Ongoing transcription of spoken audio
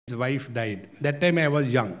His wife died. That time I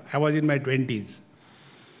was young. I was in my 20s.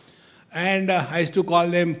 And I used to call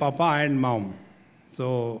them Papa and Mom.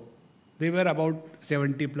 So they were about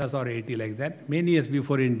 70 plus or 80 like that, many years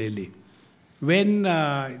before in Delhi. When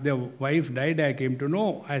the wife died, I came to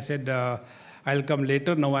know. I said, I'll come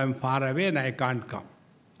later. Now I'm far away and I can't come.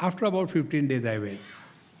 After about 15 days, I went.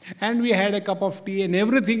 And we had a cup of tea and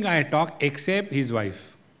everything I talked except his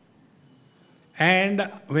wife.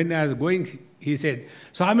 And when I was going, he said,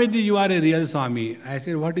 Swamiji, you are a real Swami. I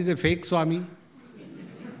said, what is a fake Swami?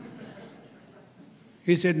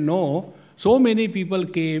 He said, no, so many people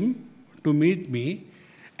came to meet me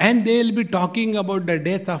and they'll be talking about the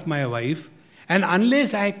death of my wife. And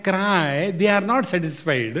unless I cry, they are not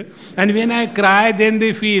satisfied. And when I cry, then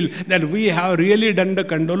they feel that we have really done the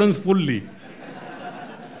condolence fully.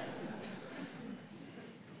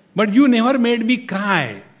 But you never made me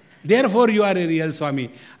cry. Therefore, you are a real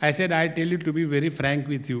Swami. I said, I tell you to be very frank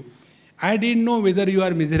with you. I didn't know whether you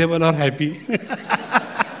are miserable or happy.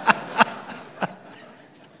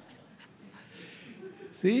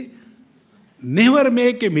 See? Never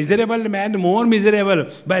make a miserable man more miserable.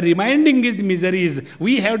 By reminding his miseries,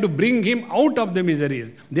 we have to bring him out of the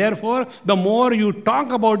miseries. Therefore, the more you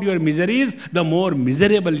talk about your miseries, the more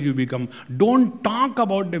miserable you become. Don't talk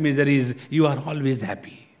about the miseries. You are always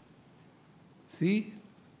happy. See?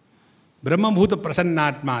 Brahma Bhuta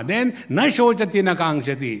Prasannatma. Then, na shochati na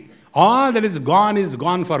kangshati. All that is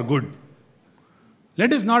gone for good.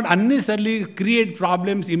 Let us not unnecessarily create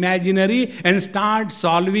problems imaginary and start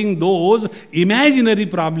solving those imaginary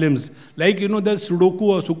problems. Like, the Sudoku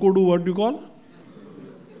or Sukodu, what do you call?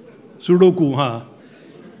 Sudoku, huh?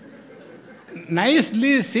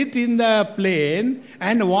 Nicely sit in the plane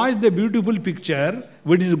and watch the beautiful picture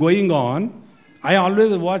which is going on. I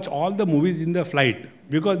always watch all the movies in the flight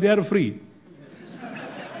because they are free.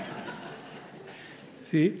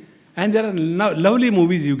 See? And there are lovely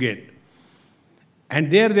movies you get. And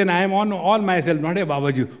there then I am on all myself, not a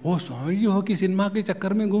Babaji. Oh, Swamiji ho ki cinema ke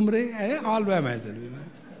chakkar mein ghum rahe, all by myself.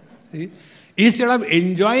 See? Instead of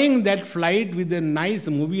enjoying that flight with a nice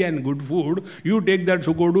movie and good food, you take that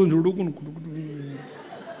Sukodu and Sudoku.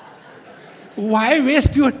 Why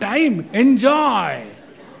waste your time? Enjoy.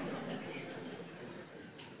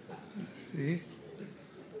 See?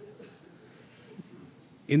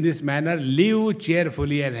 In this manner, live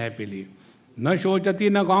cheerfully and happily. Na shochati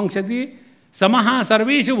na kangshati. Samaha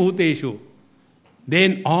sarveshu bhuteshu.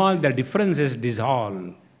 Then all the differences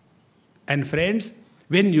dissolve. And friends,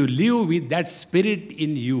 when you live with that spirit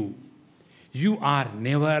in you, you are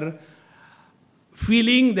never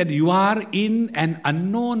feeling that you are in an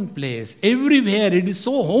unknown place. Everywhere it is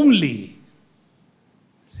so homely.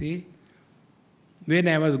 See? When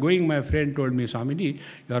I was going, my friend told me, Swamiji,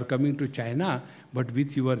 you are coming to China, but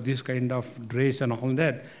with your this kind of dress and all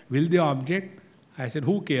that, will they object? I said,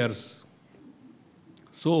 who cares?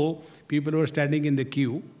 So, people were standing in the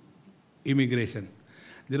queue, immigration.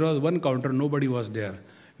 There was one counter, nobody was there.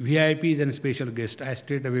 VIPs and special guests. I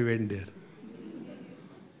straight away went there.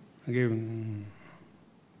 Okay.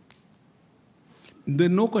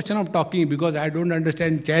 There's no question of talking because I don't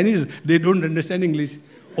understand Chinese, they don't understand English.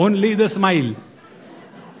 Only the smile.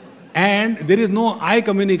 And there is no eye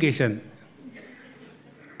communication.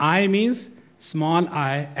 Eye means small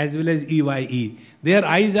I as well as EYE. Their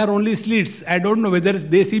eyes are only slits. I don't know whether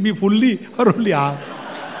they see me fully or only half.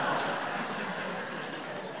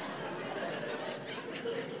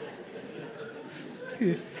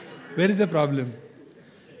 Where is the problem?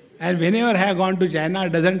 And whenever I have gone to China, a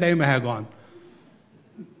dozen times I have gone.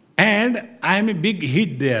 And I am a big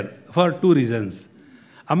hit there for two reasons.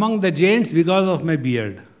 Among the gents, because of my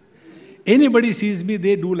beard. Anybody sees me,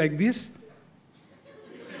 they do like this.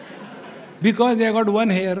 Because they have got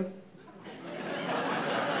one hair.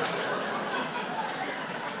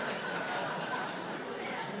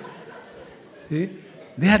 See?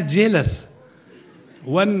 They are jealous.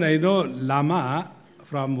 One, Lama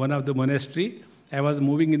from one of the monastery, I was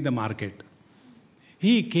moving in the market.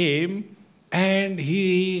 He came and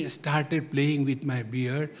he started playing with my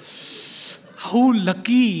beard. How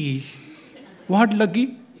lucky! What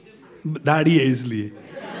lucky? Dadi hai isliye.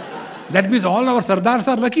 That means all our Sardars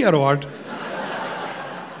are lucky or what?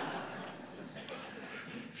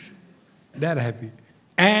 They are happy.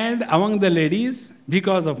 And among the ladies,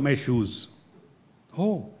 because of my shoes.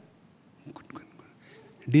 Oh, good.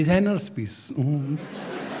 Designer's piece.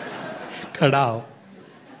 खड़ा हो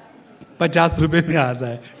 50 रुपए में आता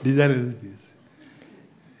है designer's piece.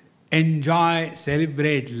 Enjoy,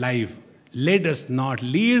 celebrate life. Let us not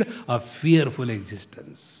lead a fearful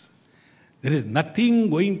existence. There is nothing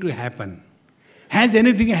going to happen. Has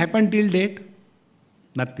anything happened till date?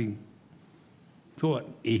 Nothing. So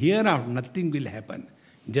here nothing will happen.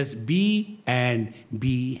 Just be and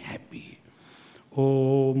be happy.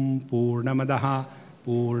 Om Purnamadaha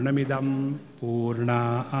Purnamidam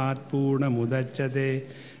Purnaat Purnamudachyate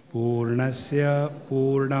Purnasya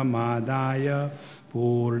Purnamadaya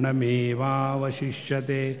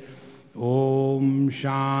Purnamevavashishyate. Om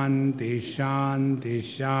Shanti Shanti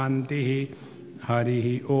Shanti.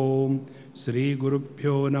 Harihi Om. Sri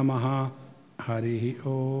Gurubhyo Namaha. Harihi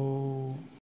Om.